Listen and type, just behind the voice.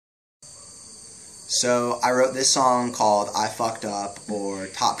So I wrote this song called I Fucked Up, or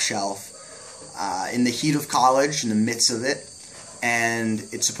Top Shelf, in the heat of college, in the midst of it. And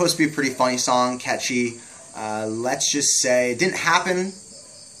it's supposed to be a pretty funny song, catchy. Let's just say it didn't happen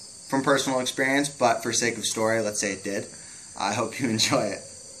from personal experience, but for sake of story, let's say it did. I hope you enjoy it.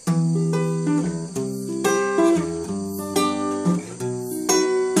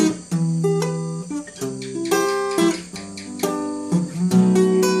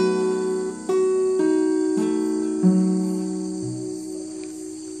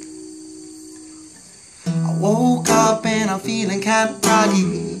 I woke up and I'm feeling kinda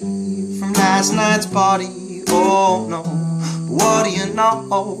groggy from last night's party. Oh no, but what do you know?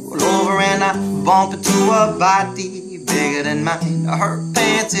 All over and I bump into a body bigger than mine. Her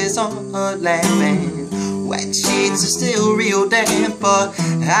pants is on her lap and wet sheets are still real damp, but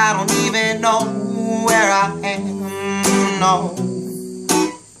I don't even know where I am. No,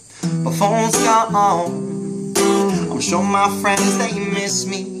 my phone's gone. I'm sure my friends, they miss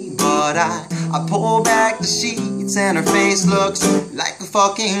me, but I pull back the sheets and her face looks like a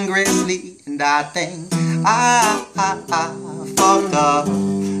fucking grizzly. And I think I fucked up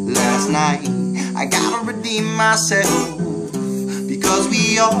last night. I gotta redeem myself, because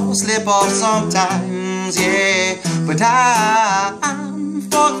we all slip off sometimes, yeah. But I'm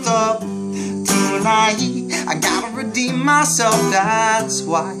fucked up tonight. I gotta redeem myself, that's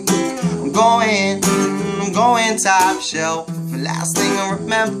why I'm going top shelf. Last thing I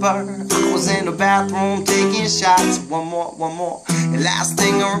remember, I was in the bathroom taking shots. One more. And last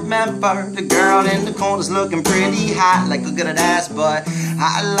thing I remember, the girl in the corner's looking pretty hot, like a good ass, but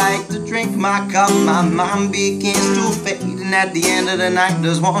I like to drink my cup. My mind begins to fade, and at the end of the night,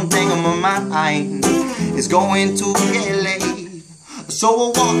 there's one thing on my mind: it's going to get late. So I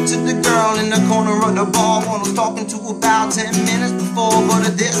walked to the girl in the corner of the bar, one I was talking to about 10 minutes before. But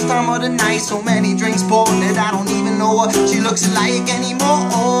at this time of the night, so many drinks poured that I don't even know what she looks like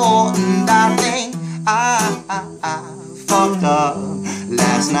anymore. And I think I fucked up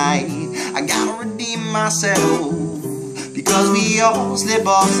last night. I gotta redeem myself, because we all slip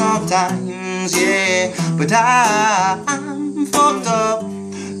off sometimes, yeah. But I'm fucked up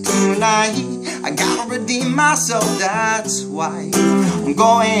tonight. I gotta redeem myself, that's why I'm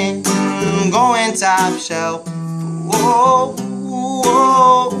going top shelf. Whoa,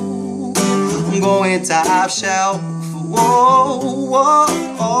 whoa, I'm going top shelf. Whoa, whoa,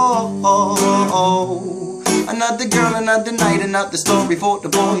 oh. Another girl, another night, another story for the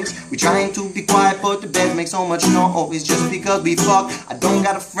boys. We trying to be quiet, but the bed makes so much noise. Just because we fuck, I don't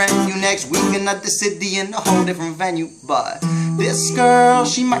got a friend. You next week, another city in a whole different venue. But this girl,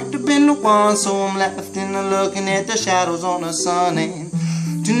 she might have been the one, so I'm left in the looking at the shadows on the sun. And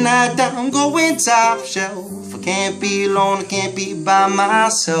tonight I'm going top shelf. I can't be alone, I can't be by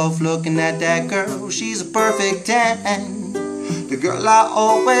myself. Looking at that girl, she's a perfect 10, the girl I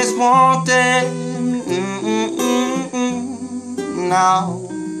always wanted. Now,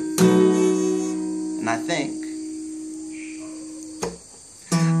 and I think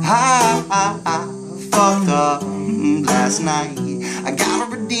I fucked up last night. I gotta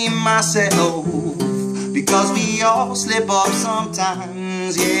redeem myself, because we all slip up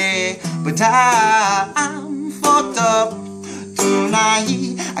sometimes, yeah. But I'm fucked up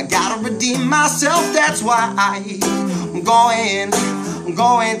tonight. I gotta redeem myself, that's why I'm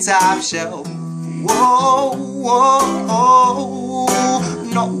going top shelf. Whoa, whoa, oh,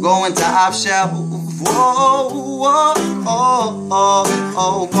 no, going top shelf. Whoa, whoa,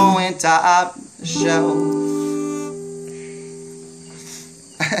 oh, going top shelf.